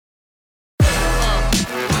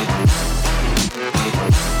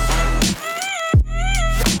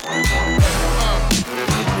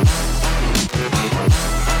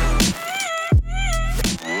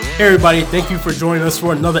Hey everybody, thank you for joining us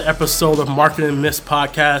for another episode of Marketing Myths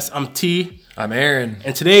Podcast. I'm T. I'm Aaron.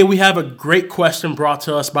 And today we have a great question brought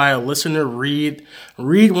to us by a listener, Reed.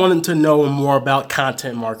 Reed wanted to know more about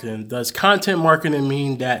content marketing. Does content marketing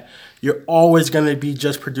mean that you're always going to be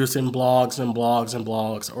just producing blogs and blogs and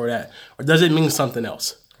blogs, or does it mean something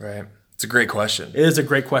else? Right. It's a great question. It is a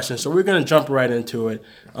great question. So we're going to jump right into it.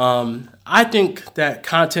 I think that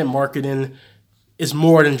content marketing is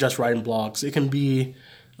more than just writing blogs. It can be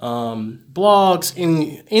blogs,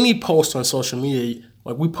 any post on social media.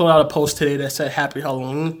 Like we put out a post today that said Happy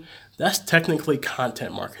Halloween. That's technically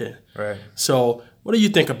content marketing. Right. So what do you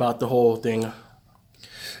think about the whole thing?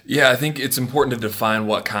 Yeah, I think it's important to define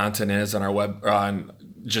what content is on our web,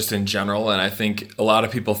 just in general. And I think a lot of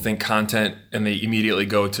people think content and they immediately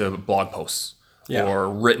go to blog posts or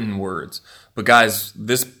written words. But guys,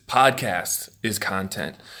 this podcast is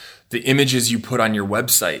content. The images you put on your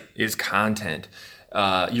website is content.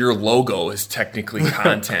 Your logo is technically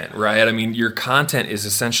content, right? I mean, your content is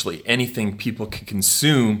essentially anything people can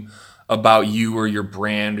consume about you or your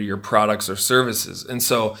brand or your products or services. And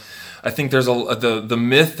so I think there's the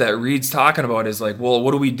myth that Reed's talking about is like, well,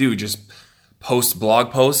 what do? Just post blog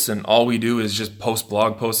posts, and all we do is just post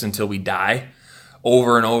blog posts until we die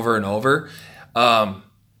over and over and over. And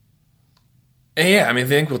yeah, I mean, I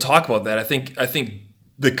think we'll talk about that. I think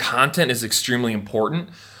the content is extremely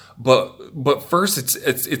important. But first,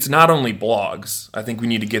 it's not only blogs. I think we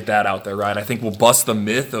need to get that out there, right? I think we'll bust the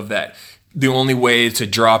myth of that. The only way to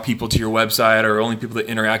draw people to your website or only people to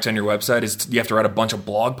interact on your website is you have to write a bunch of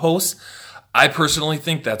blog posts. I personally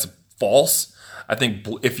think that's false. I think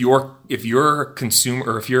if your consumer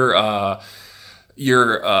or if your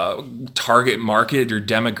target market, your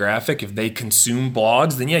demographic, if they consume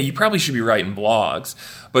blogs, then yeah, you probably should be writing blogs.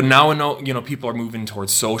 But now, people are moving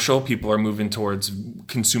towards social. People are moving towards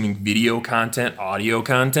consuming video content, audio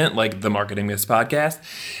content, like the Marketing Myths podcast.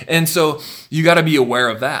 And so you got to be aware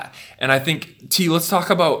of that. And I think, T, let's talk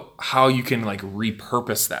about how you can like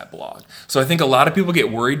repurpose that blog. So I think a lot of people get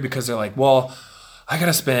worried because they're like, well, I got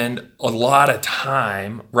to spend a lot of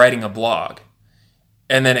time writing a blog.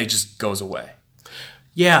 And then it just goes away.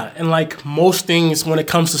 Yeah, and like most things when it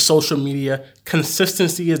comes to social media,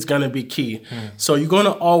 consistency is going to be key. So you're going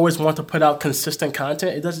to always want to put out consistent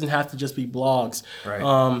content. It doesn't have to just be blogs. Right.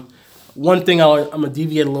 One thing I'm going to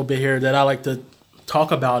deviate a little bit here that I like to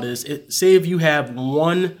talk about is, say if you have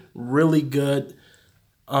one really good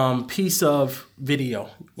piece of video.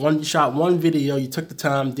 You shot one video, you took the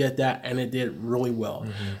time, did that, and it did really well.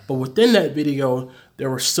 But within that video, there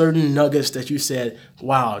were certain nuggets that you said,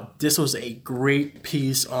 wow, this was a great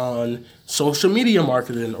piece on social media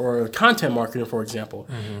marketing or content marketing, for example.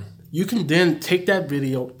 You can then take that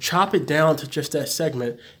video, chop it down to just that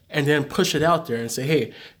segment, and then push it out there and say,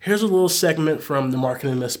 hey, here's a little segment from the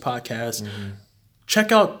Marketing Myths podcast.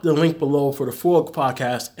 Check out the link below for the full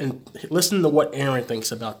podcast and listen to what Aaron thinks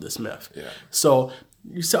about this myth. Yeah. So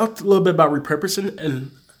you talked a little bit about repurposing,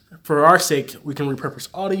 and for our sake, we can repurpose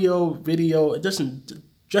audio, video. It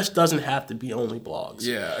just doesn't have to be only blogs.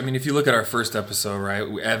 Yeah, I mean, if you look at our first episode, right,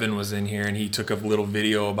 Evan was in here and he took a little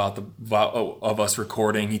video of us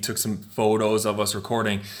recording. He took some photos of us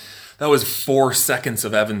recording. That was 4 seconds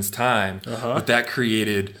of Evan's time, but that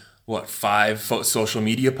created 5 social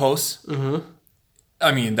media posts.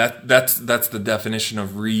 I mean, that's the definition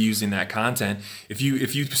of reusing that content. If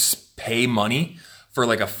you pay money for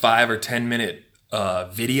like a 5 or 10 minute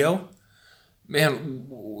video, man,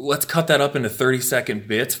 let's cut that up into 30-second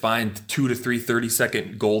bits. Find 2 to 3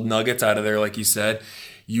 30-second gold nuggets out of there, like you said.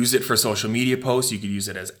 Use it for social media posts. You could use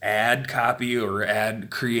it as ad copy or ad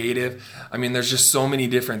creative. I mean, there's just so many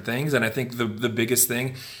different things. And I think the biggest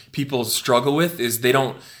thing people struggle with is they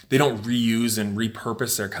don't reuse and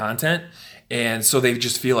repurpose their content. And so they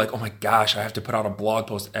just feel like, oh my gosh, I have to put out a blog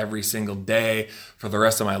post every single day for the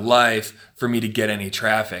rest of my life for me to get any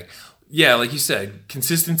traffic. Yeah, like you said,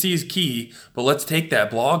 consistency is key, but let's take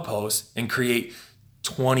that blog post and create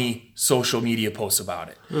 20 social media posts about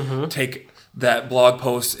it. Take that blog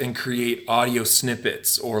post and create audio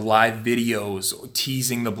snippets or live videos or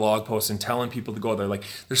teasing the blog post and telling people to go there. Like,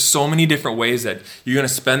 there's so many different ways that you're going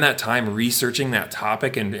to spend that time researching that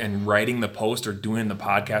topic and writing the post or doing the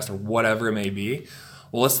podcast or whatever it may be.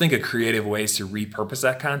 Well, let's think of creative ways to repurpose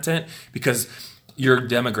that content, because your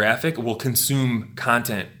demographic will consume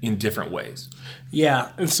content in different ways.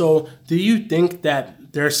 Yeah. And so do you think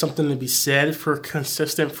that there's something to be said for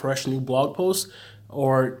consistent, fresh new blog posts?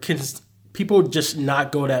 Or can people just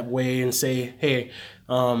not go that way and say, hey,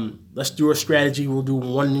 let's do a strategy. We'll do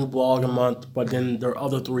one new blog a month, but then the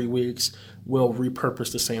other 3 weeks we'll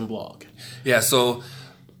repurpose the same blog? Yeah, so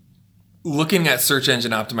looking at search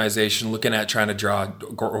engine optimization, looking at trying to draw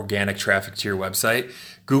organic traffic to your website,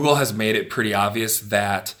 Google has made it pretty obvious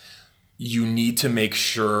that you need to make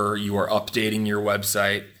sure you are updating your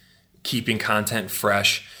website, keeping content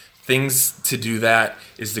fresh. Things to do that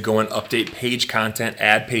is to go and update page content,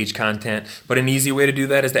 add page content. But an easy way to do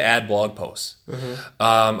that is to add blog posts.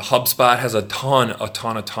 HubSpot has a ton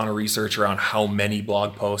of research around how many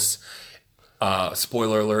blog posts.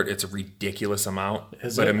 Spoiler alert: it's a ridiculous amount.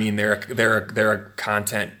 I mean, they're a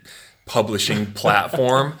content publishing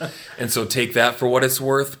platform, and so take that for what it's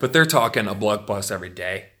worth. But they're talking a blog post every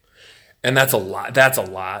day, and that's a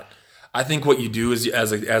lot. I think what you do is,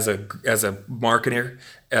 as a marketer,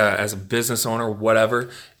 as a business owner, whatever,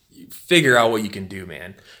 figure out what you can do,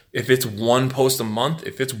 man. If it's one post a month,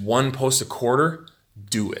 if it's one post a quarter,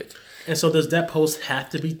 do it. And so does that post have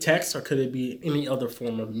to be text, or could it be any other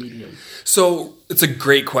form of medium? So it's a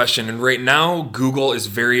great question. And right now, Google is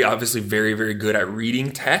obviously very, very good at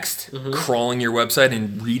reading text, crawling your website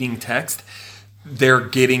and reading text. They're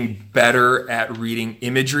getting better at reading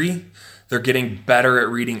imagery. They're getting better at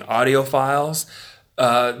reading audio files.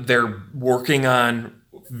 They're working on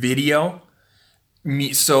video.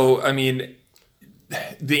 So, I mean,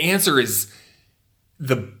 the answer is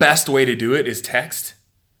the best way to do it is text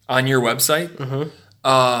on your website.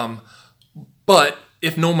 But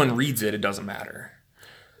if no one reads it, it doesn't matter.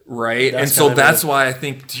 Right? That's why I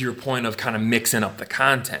think, to your point of kind of mixing up the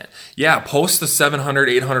content. Yeah, post the 700,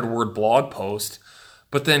 800 word blog post,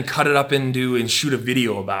 but then cut it up and shoot a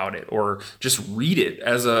video about it, or just read it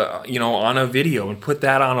as on a video and put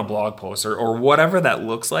that on a blog post, or whatever that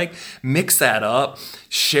looks like. Mix that up,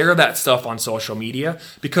 share that stuff on social media,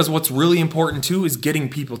 because what's really important too is getting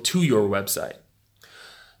people to your website.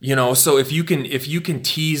 So if you can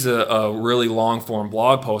tease a really long form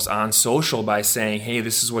blog post on social by saying, hey,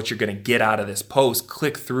 this is what you're going to get out of this post,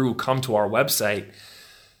 click through, come to our website,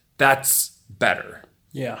 that's better.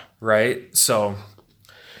 Yeah. Right? So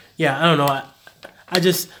yeah, I don't know.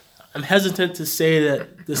 I'm hesitant to say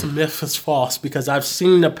that this myth is false, because I've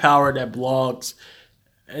seen the power that blogs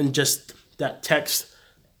and just that text,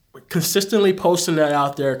 consistently posting that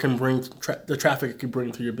out there, can bring the traffic it can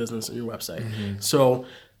bring to your business and your website. So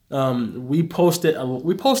we post a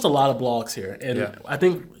lot of blogs here, and I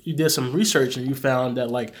think you did some research and you found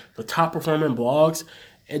that like the top performing blogs,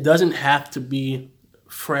 it doesn't have to be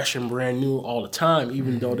fresh and brand new all the time,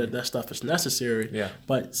 even though that stuff is necessary. Yeah.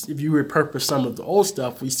 But if you repurpose some of the old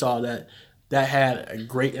stuff, we saw that had a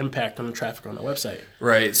great impact on the traffic on the website.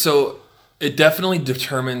 Right. So it definitely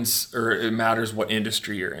determines, or it matters what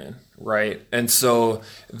industry you're in, right? And so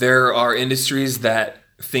there are industries that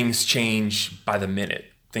things change by the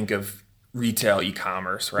minute. Think of retail,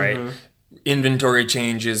 e-commerce, right? Inventory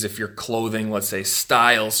changes. If you're clothing, let's say,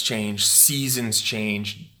 styles change, seasons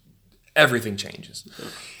change, everything changes.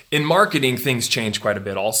 In marketing, things change quite a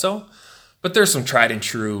bit also, but there's some tried and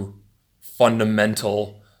true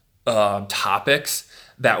fundamental topics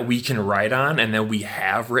that we can write on and that we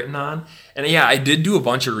have written on. And yeah, I did do a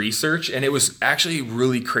bunch of research, and it was actually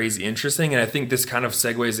really crazy interesting. And I think this kind of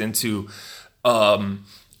segues into,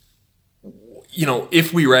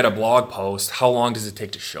 if we read a blog post, how long does it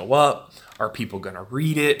take to show up? Are people going to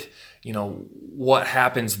read it? What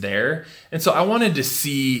happens there? And so I wanted to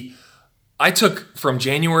see, I took from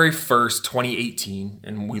January 1st, 2018,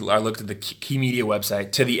 and I looked at the Key Media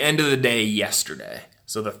website to the end of the day yesterday,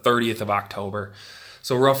 so the 30th of October.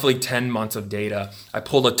 So roughly 10 months of data. I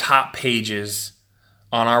pulled the top pages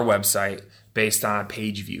on our website based on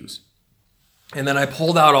page views. And then I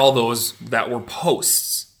pulled out all those that were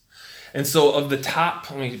posts. And so of the top,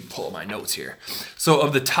 let me pull up my notes here. So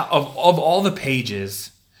of the top of all the pages,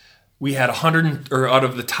 we had out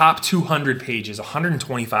of the top 200 pages,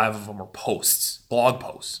 125 of them were posts, blog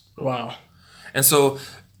posts. Wow. And so,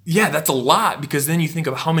 yeah, that's a lot, because then you think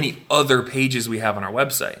of how many other pages we have on our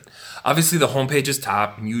website. Obviously, the homepage is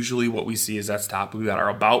top. And usually what we see is that's top. We've got our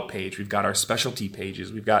about page. We've got our specialty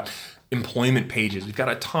pages. We've got employment pages. We've got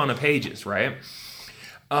a ton of pages, right?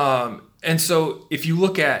 And so if you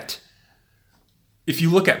look at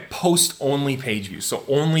post-only page views, so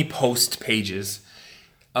only post pages,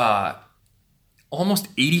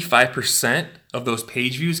 almost 85% of those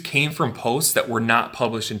page views came from posts that were not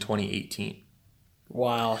published in 2018.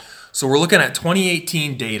 Wow. So we're looking at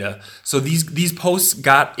 2018 data. So these posts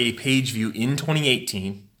got a page view in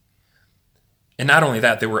 2018. And not only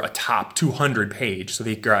that, they were a top 200 page, so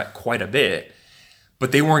they got quite a bit.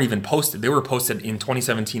 But they weren't even posted. They were posted in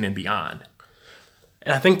 2017 and beyond.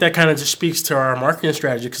 And I think that kind of just speaks to our marketing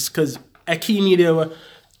strategy, because at Key Media,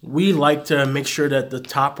 we like to make sure that the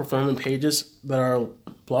top performing pages that our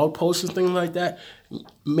blog posts and things like that,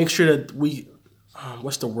 make sure that we,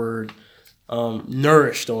 what's the word,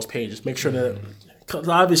 nourish those pages. Make sure that, because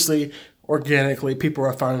obviously, organically, people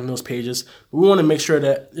are finding those pages. We want to make sure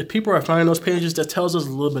that if people are finding those pages, that tells us a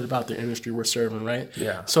little bit about the industry we're serving, right?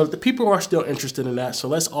 Yeah. So the people are still interested in that. So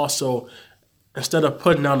let's also, instead of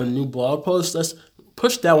putting out a new blog post, let's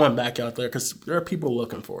push that one back out there because there are people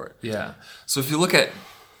looking for it. Yeah. So if you look at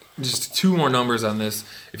just two more numbers on this,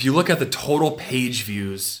 if you look at the total page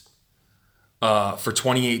views for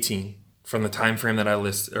 2018 from the time frame that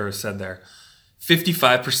I said there,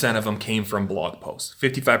 55% of them came from blog posts.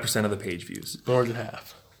 55% of the page views. More than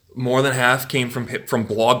half. More than half came from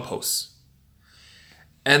blog posts.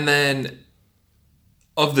 And then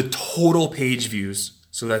of the total page views,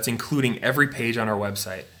 so that's including every page on our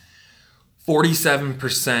website,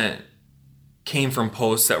 47% came from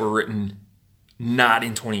posts that were written not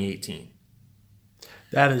in 2018.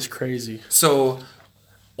 That is crazy. So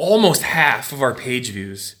almost half of our page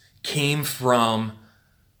views came from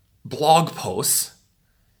blog posts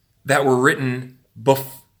that were written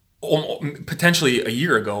potentially a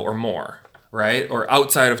year ago or more, right? Or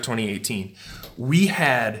outside of 2018. We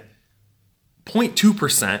had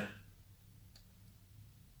 0.2%,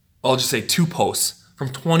 I'll just say 2 posts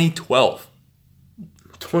from 2012.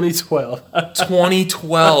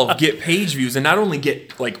 2012 get page views, and not only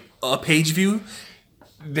get like a page view,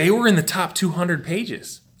 they were in the top 200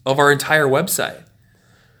 pages of our entire website.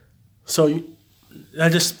 So I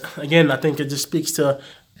think it just speaks to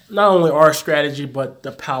not only our strategy, but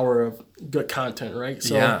the power of good content, right?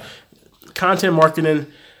 So content marketing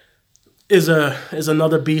is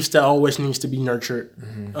another beast that always needs to be nurtured.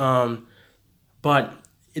 Mm-hmm. But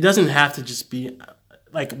it doesn't have to just be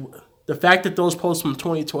like the fact that those posts from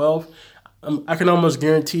 2012, I can almost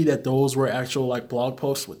guarantee that those were actual like blog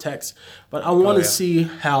posts with text. But I want to see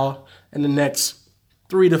how in the next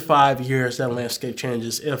 3 to 5 years that landscape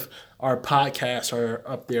changes if our podcasts are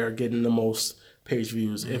up there getting the most page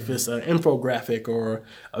views, if it's an infographic or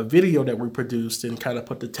a video that we produced and kind of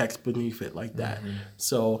put the text beneath it like that.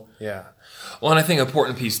 So yeah. Well, and I think an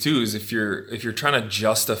important piece too is if you're trying to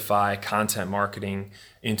justify content marketing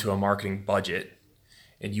into a marketing budget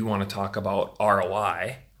and you want to talk about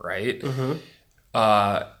ROI, right?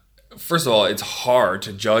 First of all, it's hard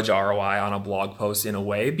to judge ROI on a blog post in a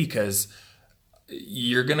way because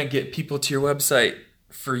you're going to get people to your website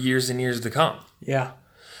for years and years to come. Yeah.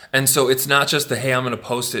 And so it's not just hey, I'm going to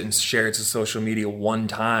post it and share it to social media one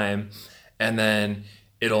time and then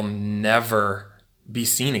it'll never be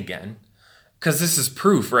seen again. Because this is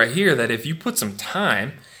proof right here that if you put some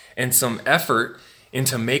time and some effort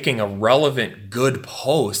into making a relevant, good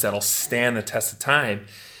post that'll stand the test of time,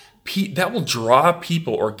 that will draw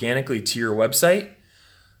people organically to your website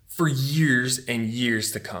for years and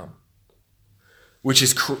years to come. Which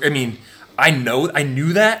is, I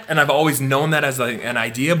knew that, and I've always known that as an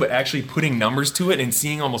idea, but actually putting numbers to it and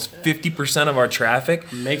seeing almost 50% of our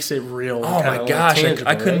traffic makes it real. Oh my gosh,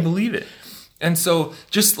 I couldn't believe it. And so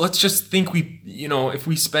let's just think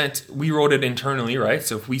if we wrote it internally, right?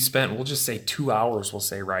 So if we spent, we'll just say 2 hours, we'll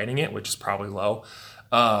say writing it, which is probably low.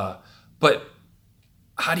 But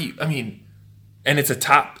how do you, and it's a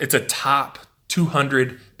top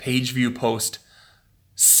 200 page view post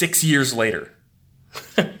 6 years later.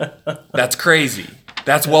 That's crazy.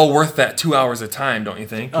 That's well worth that 2 hours of time, don't you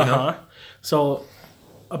think? You know? So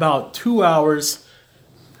about 2 hours,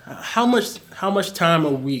 how much time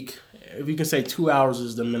a week, if you can say 2 hours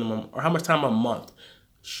is the minimum, or how much time a month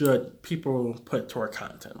should people put toward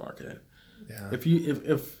content marketing? Yeah.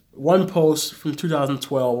 If one post from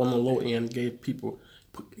 2012 on the low end it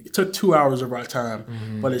took 2 hours of our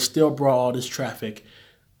time, but it still brought all this traffic,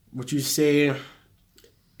 would you say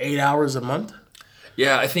 8 hours a month?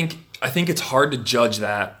 Yeah, I think it's hard to judge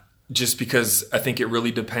that just because I think it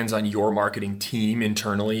really depends on your marketing team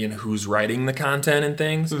internally and who's writing the content and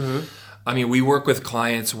things. We work with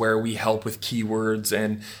clients where we help with keywords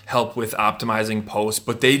and help with optimizing posts,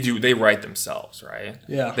 but they write themselves, right?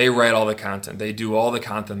 Yeah. They write all the content. They do all the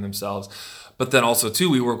content themselves. But then also,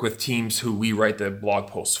 too, we work with teams who we write the blog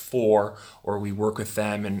posts for, or we work with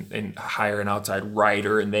them and hire an outside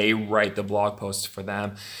writer and they write the blog posts for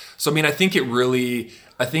them. So, I think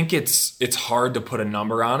it's hard to put a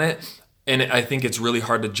number on it. And I think it's really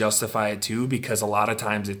hard to justify it, too, because a lot of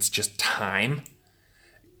times it's just time.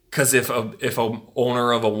 Because if a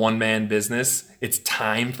owner of a one-man business, it's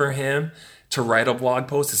time for him to write a blog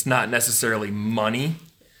post. It's not necessarily money.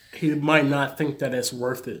 He might not think that it's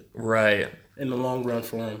worth it. Right. In the long run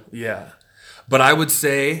for him. Yeah. But I would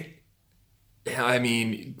say,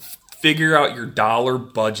 figure out your dollar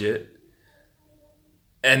budget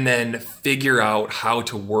and then figure out how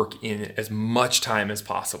to work in as much time as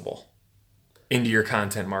possible into your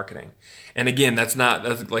content marketing. And again, that's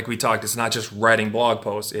like we talked, it's not just writing blog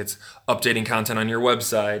posts, it's updating content on your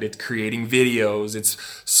website, it's creating videos, it's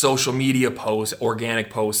social media posts, organic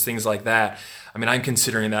posts, things like that. I mean, I'm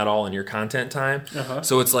considering that all in your content time.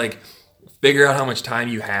 So it's like, figure out how much time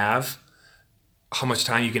you have, how much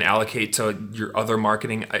time you can allocate to your other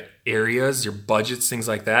marketing areas, your budgets, things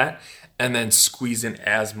like that, and then squeeze in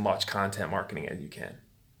as much content marketing as you can.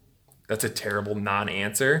 That's a terrible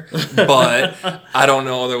non-answer, but I don't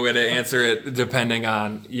know other way to answer it depending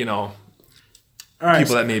on, all right,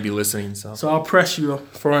 people that may be listening. So I'll press you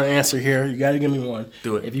for an answer here. You got to give me one.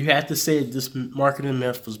 Do it. If you had to say if this marketing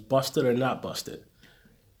myth was busted or not busted,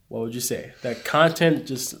 what would you say? That content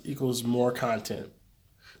just equals more content.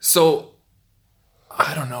 So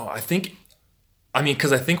I don't know.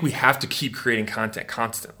 Because I think we have to keep creating content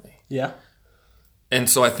constantly. Yeah. And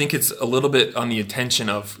so I think it's a little bit on the intention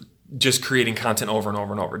of just creating content over and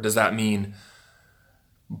over and over. Does that mean,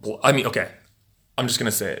 okay, I'm just going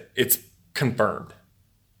to say it. It's confirmed.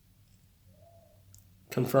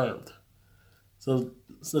 Confirmed. So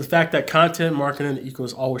the fact that content marketing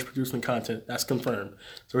equals always producing content, that's confirmed.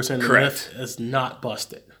 So we're saying Correct. The myth is not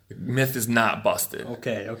busted. The myth is not busted.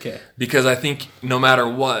 Okay. Because I think no matter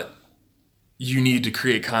what, you need to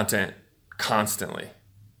create content constantly.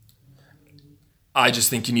 I just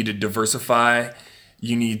think you need to diversify.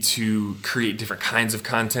 You need to create different kinds of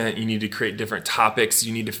content. You need to create different topics.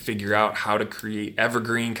 You need to figure out how to create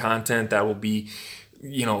evergreen content that will be,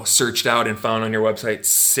 searched out and found on your website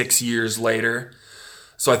 6 years later.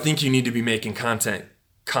 So I think you need to be making content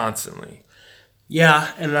constantly.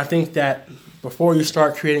 Yeah, and I think that before you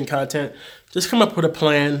start creating content, just come up with a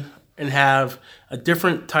plan and have a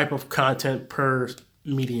different type of content per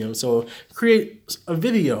medium. So create a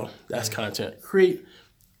video, that's content. Create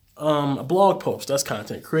a blog post, that's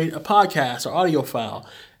content. Create a podcast or audio file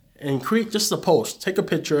and create just a post. Take a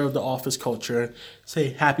picture of the office culture, say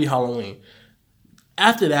Happy Halloween.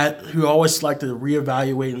 After that, you always like to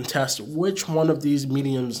reevaluate and test which one of these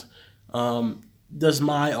mediums does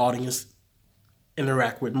my audience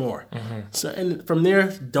interact with more. So, and from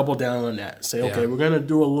there, double down on that. Say, okay, we're going to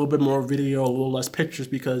do a little bit more video, a little less pictures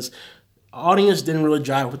because audience didn't really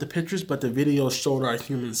jive with the pictures, but the video showed our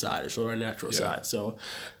human side, it showed our natural side. So,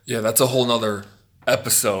 that's a whole nother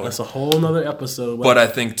episode. But I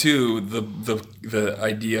think too, the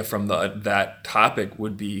idea from that topic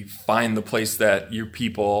would be find the place that your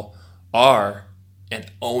people are and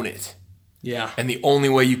own it. Yeah. And the only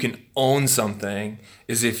way you can own something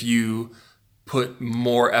is if you put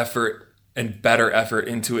more effort and better effort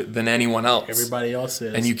into it than anyone else. Everybody else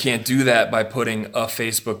is. And you can't do that by putting a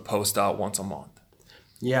Facebook post out once a month.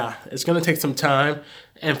 Yeah, it's going to take some time.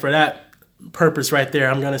 And for that purpose right there,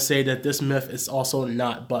 I'm going to say that this myth is also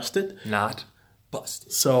not busted. Not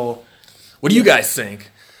busted. So, what do you guys think?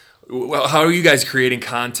 Well, how are you guys creating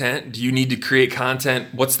content? Do you need to create content?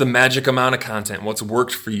 What's the magic amount of content? What's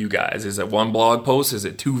worked for you guys? Is it one blog post? Is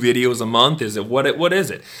it 2 videos a month? Is it what is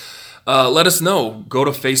it? Let us know. Go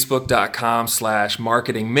to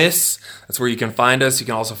facebook.com/marketingmiss. That's where you can find us. You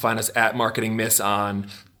can also find us at marketingmiss on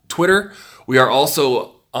Twitter. We are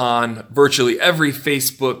also on virtually every every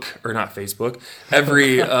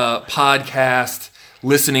podcast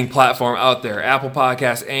listening platform out there. Apple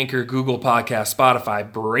Podcasts, Anchor, Google Podcasts,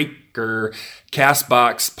 Spotify, Breaker,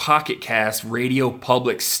 CastBox, Pocket Cast, Radio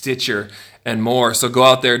Public, Stitcher, and more. So go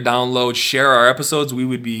out there, download, share our episodes. We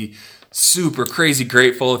would be super crazy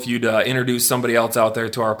grateful if you'd introduce somebody else out there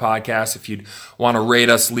to our podcast. If you'd want to rate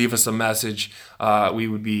us, leave us a message. We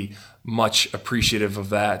would be much appreciative of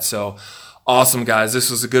that. So awesome, guys. This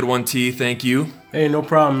was a good one, T. Thank you. Hey, no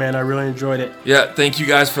problem, man. I really enjoyed it. Yeah, thank you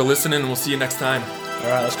guys for listening, and we'll see you next time. All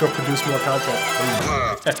right, let's go produce more content.